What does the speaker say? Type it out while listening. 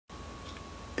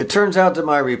It turns out that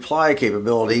my reply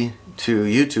capability to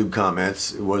YouTube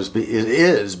comments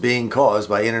is being caused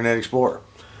by Internet Explorer.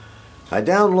 I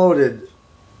downloaded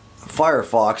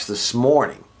Firefox this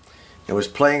morning and was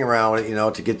playing around with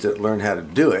it, to get to learn how to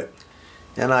do it.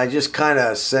 And I just kind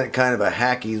of sent kind of a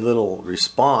hacky little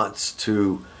response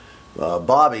to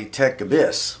Bobby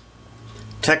Techtal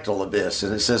Abyss,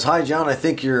 and it says, "Hi John, I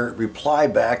think your reply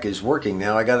back is working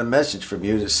now. I got a message from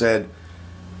you that said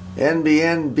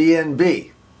NBN BNB,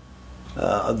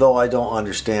 though I don't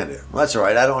understand it." Well, that's all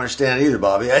right. I don't understand it either,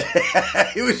 Bobby.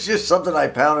 It was just something I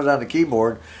pounded on the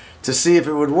keyboard to see if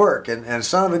it would work, and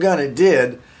son of a gun, it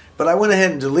did. But I went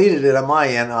ahead and deleted it on my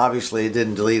end. Obviously, it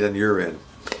didn't delete on your end.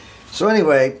 So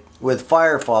anyway, with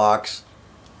Firefox,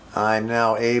 I'm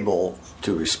now able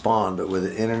to respond, but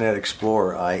with Internet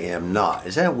Explorer, I am not.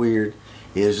 Is that weird?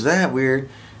 Is that weird?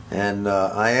 And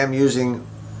I am using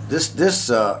this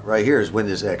right here is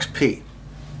Windows XP.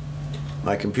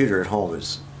 My computer at home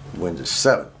is Windows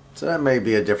 7. So that may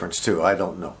be a difference too. I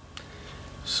don't know.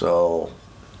 So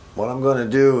what I'm going to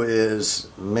do is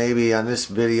maybe on this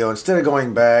video, instead of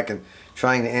going back and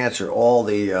trying to answer all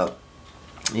the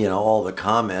all the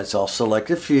comments, I'll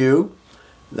select a few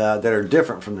that are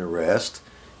different from the rest,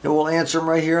 and we'll answer them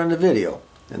right here on the video.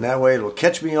 And that way it'll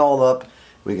catch me all up.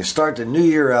 We can start the new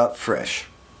year out fresh.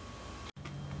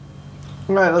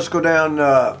 All right, let's go down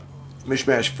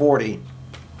Mish-Mash 40,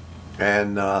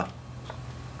 and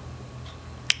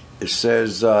it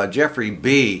says Jeffrey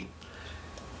B.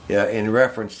 In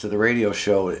reference to the radio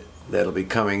show that'll be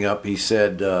coming up, he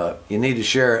said you need to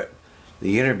share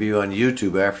the interview on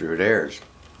YouTube after it airs.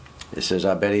 It says,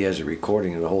 I bet he has a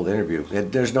recording of the whole interview.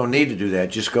 There's no need to do that.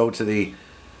 Just go to the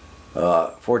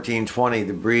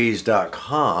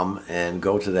 1420thebreeze.com and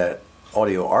go to that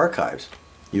audio archives.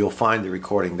 You'll find the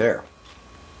recording there.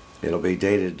 It'll be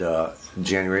dated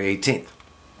January 18th.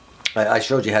 I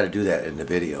showed you how to do that in the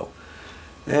video.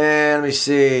 And let me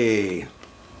see.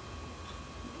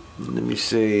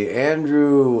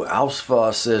 Andrew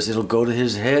Ausfa says it'll go to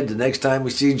his head the next time we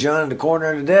see John in the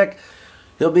corner of the deck.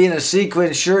 He'll be in a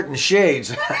sequin shirt and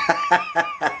shades.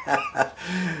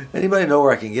 Anybody know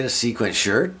where I can get a sequin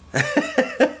shirt?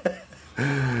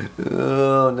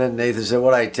 Oh, and then Nathan said,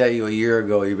 what did I tell you a year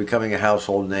ago? You're becoming a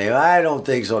household name. I don't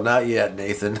think so. Not yet,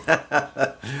 Nathan.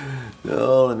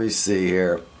 Oh, let me see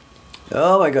here.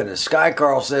 Oh, my goodness. Sky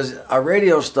Carl says, a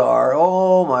radio star.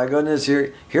 Oh, my goodness.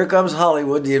 Here comes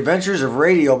Hollywood, the adventures of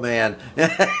Radio Man.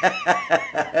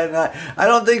 And I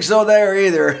don't think so there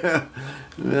either.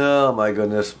 Oh, my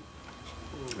goodness.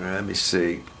 Let me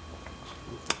see.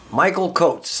 Michael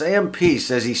Coates. Sam P.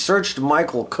 says he searched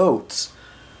Michael Coates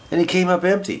and he came up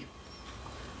empty.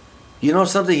 You know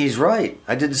something? He's right.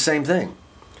 I did the same thing.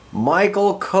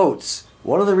 Michael Coates.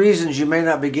 One of the reasons you may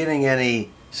not be getting any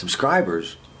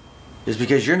subscribers is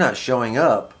because you're not showing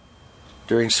up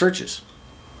during searches.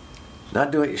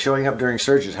 Showing up during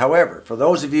searches. However, for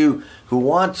those of you who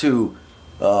want to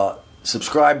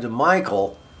subscribe to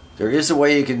Michael, there is a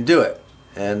way you can do it.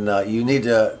 And you need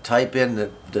to type in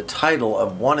the title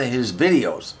of one of his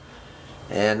videos.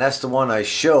 And that's the one I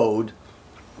showed.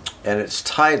 And it's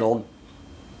titled,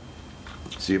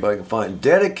 see if I can find,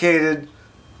 Dedicated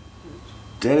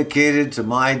to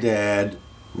My Dad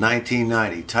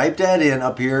 1990. Type that in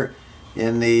up here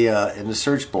in the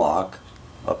search block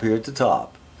up here at the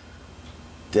top.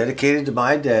 Dedicated to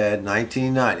My Dad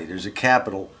 1990. There's a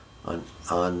capital on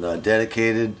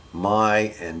dedicated,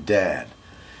 my, and dad.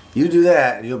 You do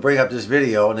that and you'll bring up this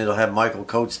video and it'll have Michael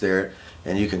Coates there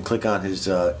and you can click on his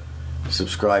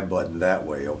subscribe button that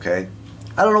way, okay?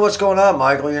 I don't know what's going on,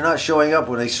 Michael. You're not showing up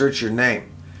when they search your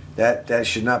name. That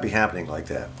should not be happening like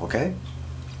that, okay?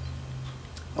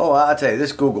 Oh, I'll tell you,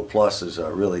 this Google Plus has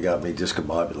really got me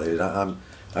discombobulated.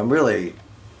 I'm really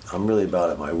about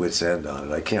at my wit's end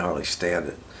on it. I can't hardly stand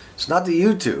it. It's not the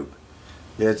YouTube.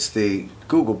 It's the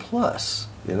Google Plus.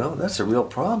 You know, that's a real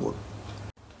problem.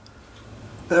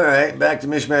 All right, back to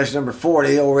Mish-Mash number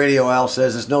 40. Old Radio Al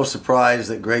says, it's no surprise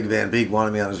that Greg Van Beek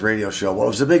wanted me on his radio show. Well, it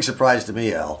was a big surprise to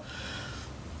me, Al.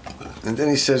 And then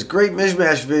he says, great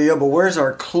Mish-Mash video, but where's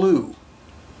our clue?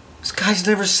 This guy's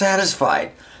never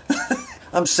satisfied.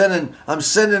 I'm sending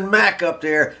Mac up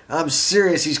there. I'm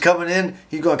serious. He's coming in.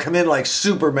 He's going to come in like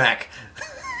Super Mac.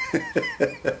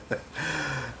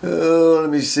 Oh,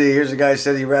 let me see. Here's a guy who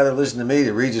said he'd rather listen to me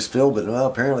than Regis Philbin. Well,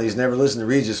 apparently he's never listened to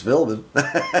Regis Philbin.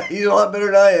 He's a lot better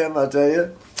than I am, I'll tell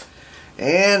you.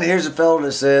 And here's a fellow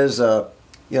that says,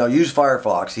 use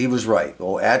Firefox. He was right.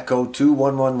 Oh, ATCO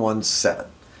 21117.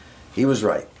 He was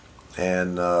right.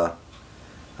 And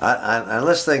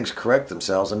unless things correct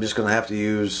themselves, I'm just going to have to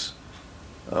use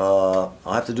I'll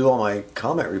have to do all my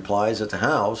comment replies at the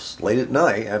house late at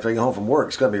night after I get home from work.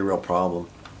 It's going to be a real problem.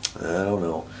 I don't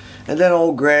know. And then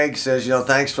old Greg says,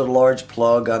 thanks for the large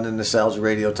plug on the Nostalgia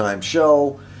Radio Time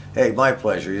show. Hey, my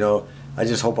pleasure. I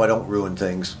just hope I don't ruin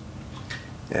things.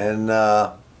 And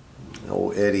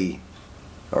old Eddie,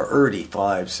 or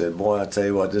Erdy5 said, boy, I'll tell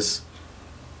you what, there's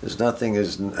nothing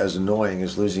as annoying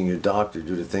as losing your doctor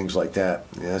due to things like that.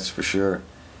 Yeah, that's for sure.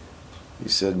 He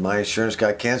said, my insurance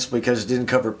got canceled because it didn't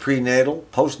cover prenatal,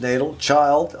 postnatal,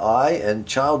 child, eye, and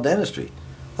child dentistry.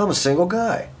 I'm a single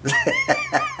guy.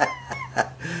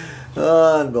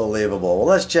 Unbelievable. Well,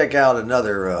 let's check out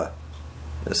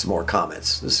some more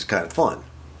comments. This is kind of fun.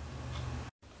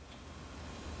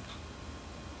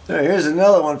 All right, here's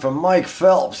another one from Mike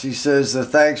Phelps. He says,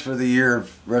 thanks for the year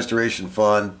of restoration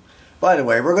fun. By the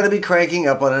way, we're going to be cranking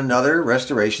up on another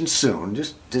restoration soon.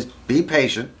 Just be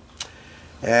patient.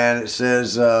 And it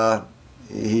says why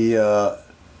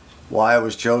I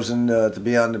was chosen to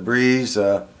be on the breeze.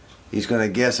 He's going to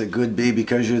guess it could be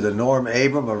because you're the Norm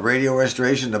Abram of radio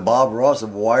restoration, the Bob Ross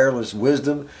of wireless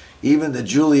wisdom, even the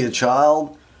Julia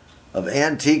Child of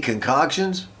antique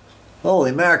concoctions.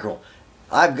 Holy mackerel.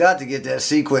 I've got to get that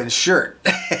sequin shirt.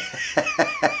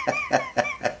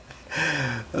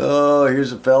 Oh,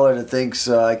 here's a fella that thinks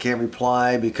I can't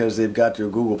reply because they've got their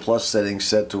Google Plus settings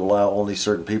set to allow only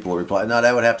certain people to reply. No,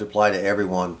 that would have to apply to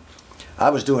everyone.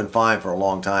 I was doing fine for a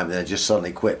long time, then it just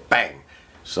suddenly quit. Bang!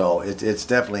 So it's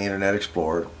definitely Internet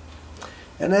Explorer.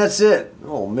 And that's it.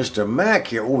 Oh, Mr. Mac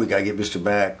here. Oh, we got to get Mr.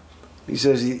 Mac. He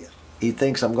says he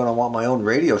thinks I'm going to want my own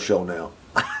radio show now.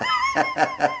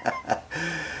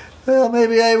 Well,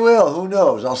 maybe I will. Who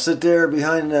knows? I'll sit there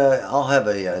behind, I'll have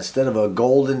instead of a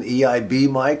golden EIB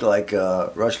mic like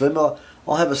Rush Limbaugh,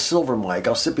 I'll have a silver mic.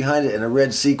 I'll sit behind it in a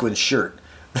red sequin shirt.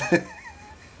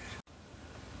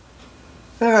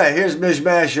 All right, here's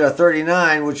Mish-Mash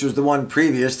 39, which was the one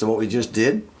previous to what we just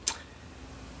did.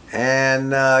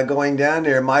 And going down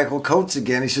there, Michael Coates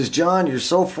again. He says, John, you're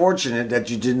so fortunate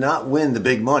that you did not win the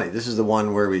big money. This is the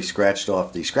one where we scratched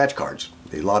off the scratch cards,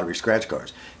 the lottery scratch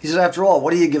cards. He says, after all,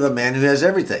 what do you give a man who has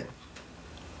everything?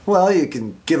 Well, you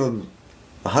can give him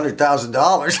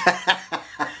 $100,000.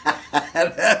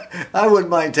 I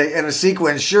wouldn't mind taking, and a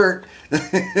sequin shirt.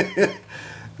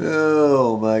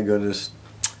 Oh, my goodness.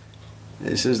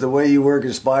 He says, the way you work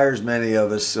inspires many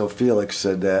of us. So Felix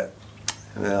said that.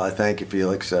 Well, I thank you,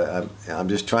 Felix. I'm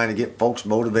just trying to get folks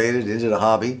motivated into the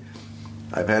hobby.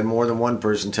 I've had more than one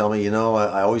person tell me,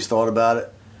 I always thought about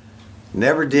it,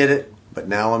 never did it, but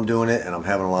now I'm doing it, and I'm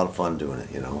having a lot of fun doing it,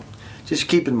 Just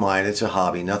keep in mind, it's a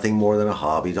hobby, nothing more than a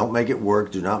hobby. Don't make it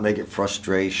work. Do not make it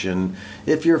frustration.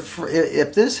 If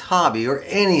this hobby or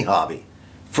any hobby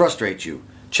frustrates you,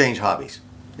 change hobbies.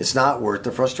 It's not worth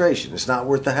the frustration. It's not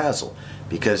worth the hassle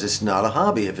because it's not a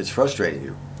hobby if it's frustrating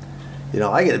you.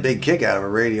 I get a big kick out of a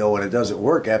radio when it doesn't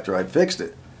work after I fixed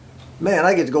it. Man,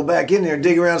 I get to go back in there and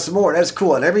dig around some more. That's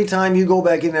cool. And every time you go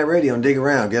back in that radio and dig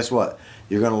around, guess what?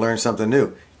 You're going to learn something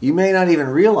new. You may not even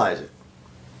realize it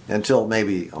until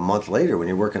maybe a month later when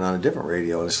you're working on a different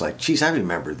radio. And it's like, geez, I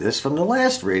remember this from the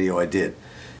last radio I did.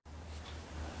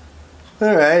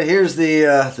 All right, here's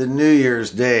the New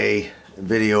Year's Day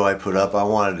video I put up. I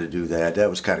wanted to do that. That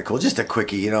was kind of cool. Just a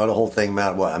quickie, the whole thing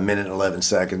about, what, a minute and 11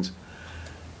 seconds.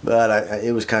 But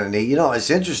it was kind of neat. It's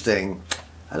interesting.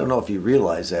 I don't know if you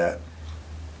realize that,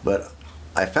 but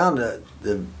I found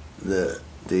the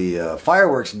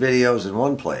fireworks videos in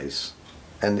one place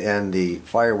and the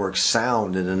fireworks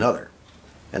sound in another.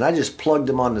 And I just plugged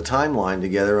them on the timeline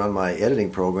together on my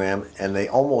editing program, and they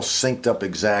almost synced up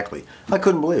exactly. I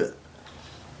couldn't believe it.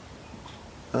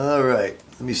 All right,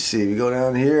 let me see. We go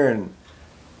down here, and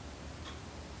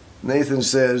Nathan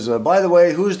says, by the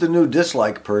way, who's the new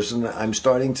dislike person I'm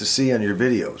starting to see on your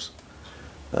videos?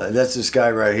 That's this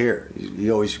guy right here. He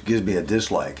always gives me a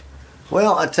dislike.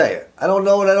 Well, I tell you, I don't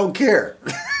know and I don't care.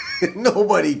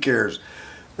 Nobody cares.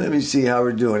 Let me see how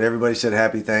we're doing. Everybody said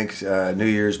happy thanks, New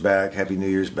Year's back, happy New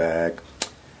Year's back.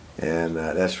 And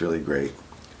that's really great.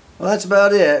 Well, that's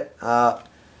about it. I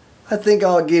think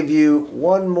I'll give you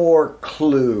one more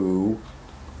clue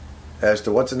as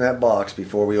to what's in that box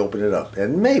before we open it up.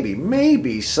 And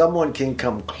maybe someone can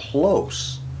come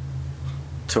close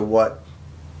to what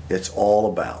it's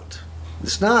all about.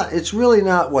 It's really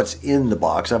not what's in the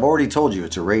box. I've already told you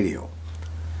it's a radio.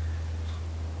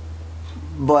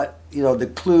 But,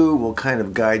 the clue will kind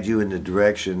of guide you in the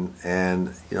direction,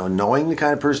 and, knowing the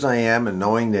kind of person I am and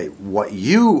knowing that what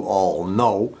you all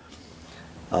know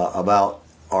about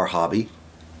our hobby,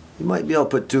 you might be able to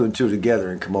put two and two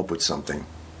together and come up with something.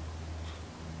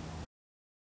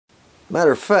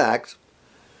 Matter of fact,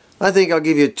 I think I'll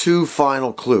give you 2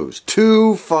 final clues.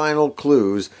 2 final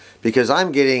clues, because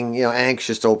I'm getting,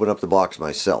 anxious to open up the box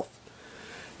myself.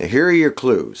 And here are your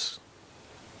clues.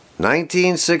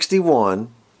 1961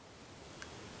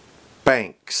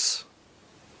 banks.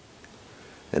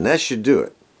 And that should do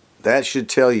it. That should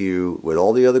tell you, with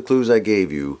all the other clues I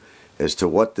gave you, as to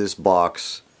what this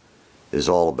box is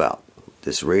all about.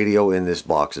 This radio in this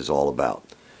box is all about.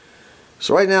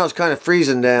 So right now it's kind of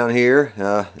freezing down here.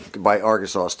 By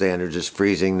Arkansas standards, it's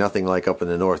freezing. Nothing like up in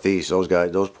the Northeast.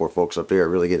 Those poor folks up there are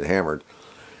really getting hammered.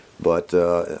 But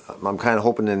I'm kind of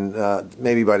hoping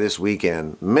maybe by this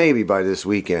weekend.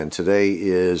 Today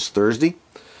is Thursday.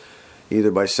 Either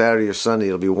by Saturday or Sunday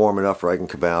it'll be warm enough where I can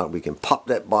come out. We can pop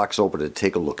that box open and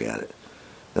take a look at it.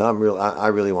 And I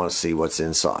really want to see what's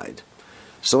inside.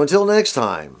 So until next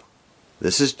time,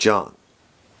 this is John.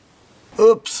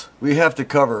 Oops, we have to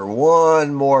cover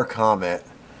one more comment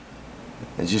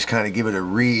and just kind of give it a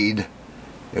read.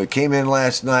 It came in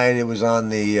last night. It was on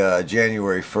the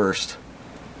January 1st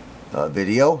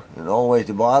video, and all the way at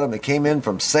the bottom it came in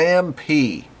from Sam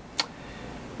P.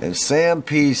 And Sam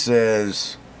P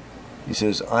says,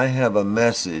 I have a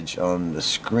message on the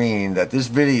screen that this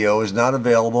video is not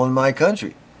available in my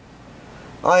country.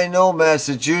 I know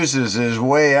Massachusetts is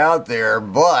way out there,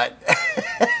 but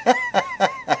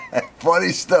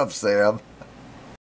funny stuff, Sam.